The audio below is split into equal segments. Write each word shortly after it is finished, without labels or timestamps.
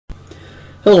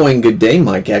Hello and good day,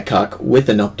 Mike Adcock with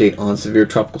an update on severe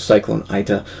tropical cyclone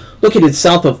Ita. Located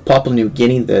south of Papua New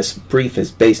Guinea, this brief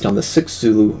is based on the 6th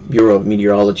Zulu Bureau of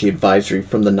Meteorology advisory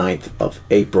from the 9th of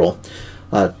April.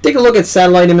 Take a look at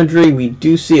satellite imagery. We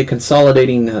do see a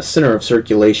consolidating center of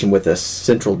circulation with a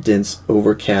central dense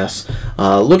overcast.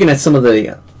 Looking at some of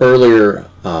the earlier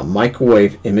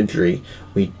microwave imagery,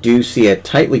 we do see a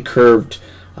tightly curved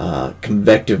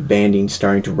convective banding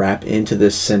starting to wrap into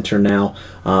this center now.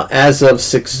 As of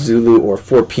 6 Zulu or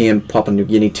 4 p.m. Papua New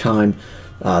Guinea time,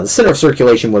 the center of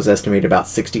circulation was estimated about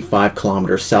 65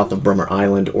 kilometers south of Bremer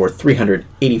Island or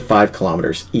 385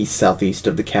 kilometers east-southeast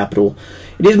of the capital.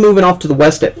 It is moving off to the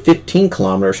west at 15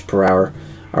 kilometers per hour.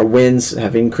 Our winds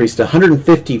have increased to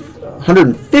 150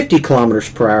 kilometers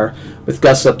per hour with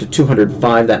gusts up to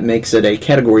 205. That makes it a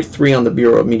Category 3 on the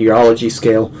Bureau of Meteorology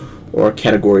scale, or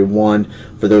Category 1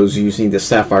 for those using the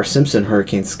Saffir-Simpson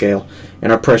hurricane scale,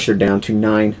 and our pressure down to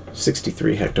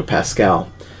 963 hectopascal.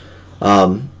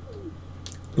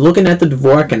 Looking at the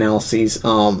Dvorak analyses,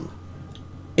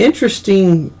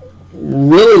 interesting,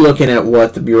 really looking at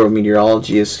what the Bureau of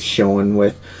Meteorology is showing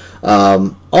with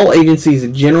all agencies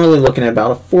generally looking at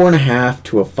about a 4.5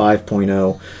 to a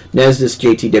 5.0. NESDIS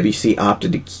JTWC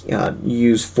opted to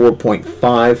use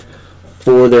 4.5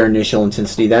 for their initial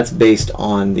intensity. That's based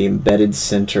on the embedded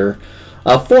center.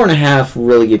 4.5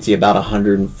 really gets you about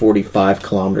 145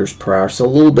 kilometers per hour, so a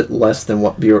little bit less than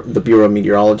what the Bureau of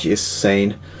Meteorology is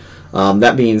saying.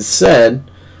 That being said,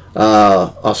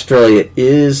 Australia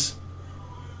is,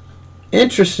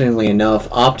 interestingly enough,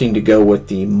 opting to go with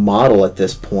the model at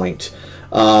this point.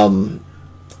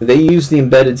 They used the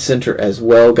embedded center as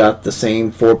well, got the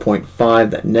same 4.5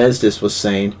 that NESDIS was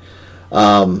saying.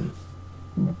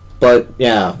 But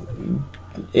yeah,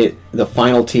 the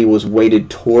final T was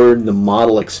weighted toward the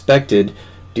model expected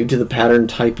due to the pattern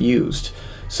type used.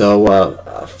 So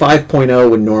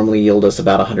 5.0 would normally yield us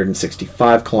about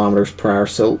 165 kilometers per hour.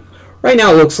 So right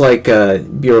now it looks like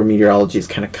Bureau of Meteorology is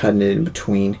kind of cutting it in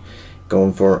between,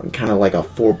 going for kind of like a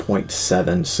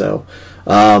 4.7. So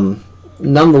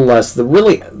nonetheless,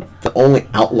 the only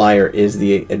outlier is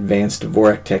the advanced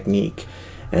Dvorak technique,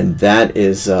 and that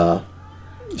is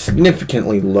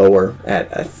significantly lower at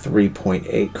a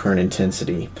 3.8 current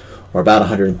intensity, or about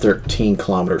 113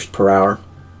 kilometers per hour.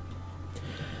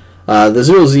 The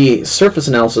 0Z surface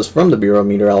analysis from the Bureau of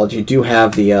Meteorology do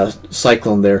have the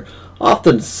cyclone there off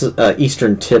the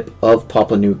eastern tip of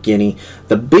Papua New Guinea.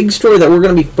 The big story that we're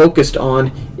going to be focused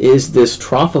on is this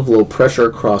trough of low pressure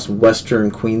across western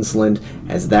Queensland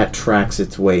as that tracks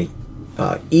its way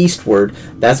eastward.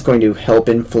 That's going to help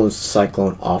influence the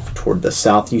cyclone off toward the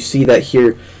south. You see that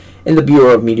here in the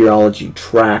Bureau of Meteorology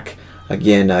track.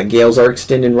 Again, gales are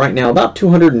extending right now about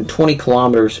 220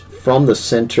 kilometers from the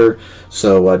center,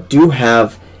 so do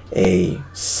have a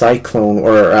cyclone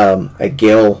or a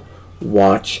gale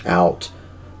watch out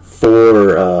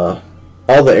for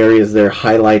all the areas there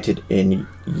highlighted in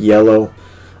yellow.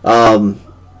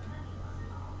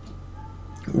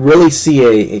 Really see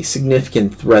a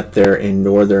significant threat there in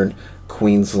northern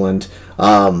Queensland.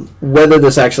 Whether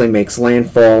this actually makes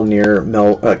landfall near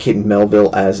Cape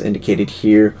Melville as indicated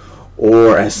here,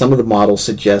 or as some of the models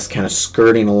suggest, kind of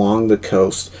skirting along the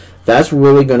coast, that's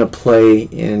really going to play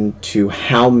into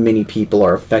how many people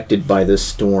are affected by this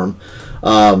storm.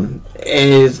 And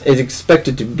is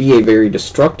expected to be a very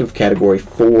destructive Category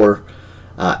 4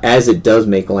 as it does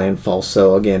make landfall.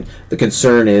 So again, the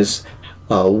concern is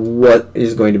what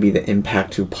is going to be the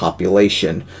impact to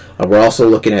population. We're also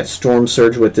looking at storm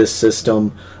surge with this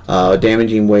system,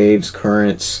 damaging waves,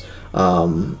 currents,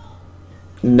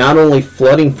 not only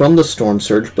flooding from the storm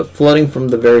surge, but flooding from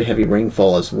the very heavy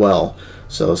rainfall as well.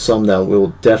 So some that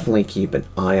we'll definitely keep an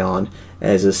eye on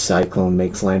as this cyclone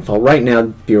makes landfall. Right now,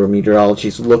 Bureau of Meteorology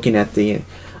is looking at the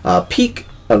peak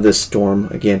of this storm,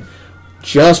 again,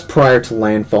 just prior to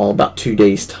landfall, about 2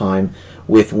 days' time,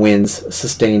 with winds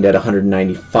sustained at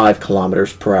 195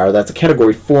 kilometers per hour. That's a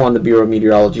Category 4 on the Bureau of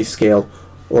Meteorology scale,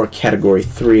 or a Category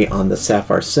 3 on the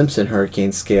Saffir-Simpson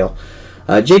hurricane scale.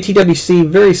 JTWC,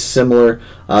 very similar.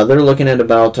 They're looking at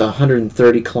about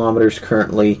 130 kilometers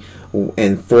currently,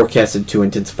 and forecasted to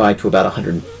intensify to about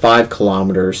 105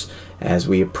 kilometers as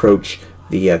we approach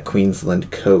the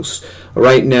Queensland coast.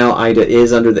 Right now, Ida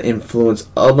is under the influence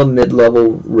of a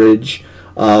mid-level ridge.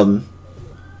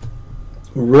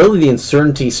 Really, the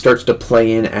uncertainty starts to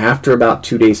play in after about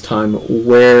 2 days' time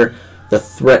where the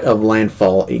threat of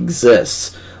landfall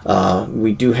exists.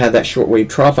 We do have that shortwave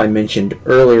trough I mentioned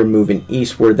earlier moving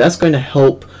eastward. That's going to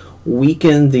help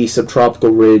weaken the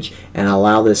subtropical ridge and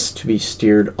allow this to be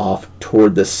steered off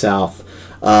toward the south.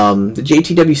 The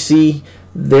JTWC,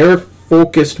 they're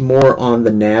focused more on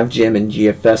the NavGem and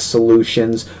GFS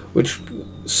solutions, which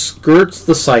skirts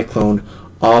the cyclone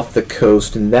off the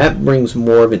coast, and that brings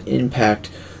more of an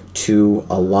impact to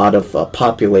a lot of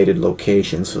populated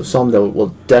locations. So some that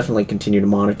we'll definitely continue to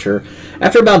monitor.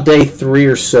 After about day 3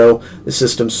 or so, the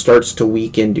system starts to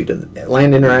weaken due to the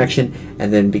land interaction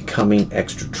and then becoming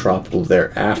extratropical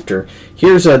thereafter.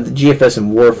 Here's the GFS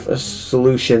and WRF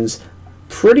solutions,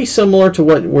 pretty similar to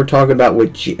what we're talking about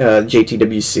with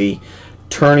JTWC,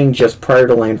 turning just prior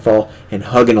to landfall and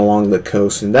hugging along the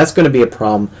coast, and that's going to be a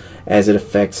problem as it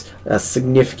affects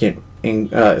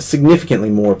significantly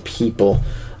more people.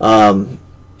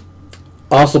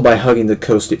 Also, by hugging the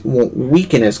coast, it won't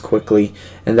weaken as quickly,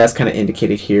 and that's kind of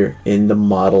indicated here in the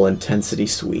model intensity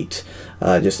suite.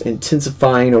 Just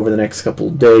intensifying over the next couple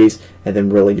of days, and then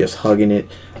really just hugging it,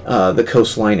 the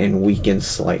coastline, and weaken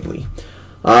slightly.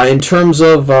 In terms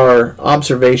of our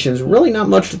observations, really not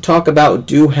much to talk about. We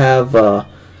do have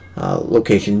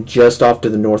location just off to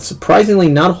the north. Surprisingly,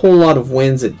 not a whole lot of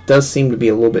winds. It does seem to be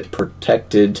a little bit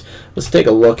protected. Let's take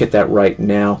a look at that right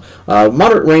now.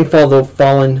 Moderate rainfall, though,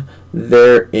 falling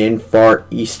there in far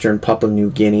eastern Papua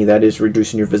New Guinea. That is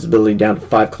reducing your visibility down to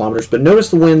 5 kilometers. But notice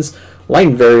the winds, light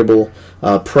and variable,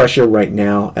 pressure right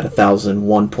now at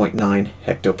 1,001.9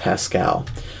 hectopascal.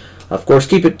 Of course,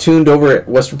 keep it tuned over at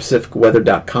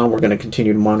westernpacificweather.com. We're going to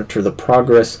continue to monitor the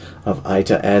progress of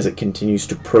Ita as it continues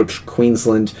to approach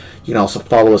Queensland. You can also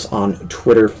follow us on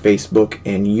Twitter, Facebook,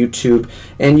 and YouTube.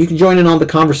 And you can join in on the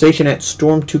conversation at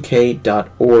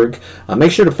storm2k.org.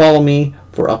 Make sure to follow me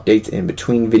for updates in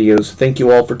between videos. Thank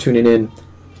you all for tuning in.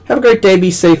 Have a great day.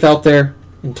 Be safe out there,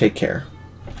 and take care.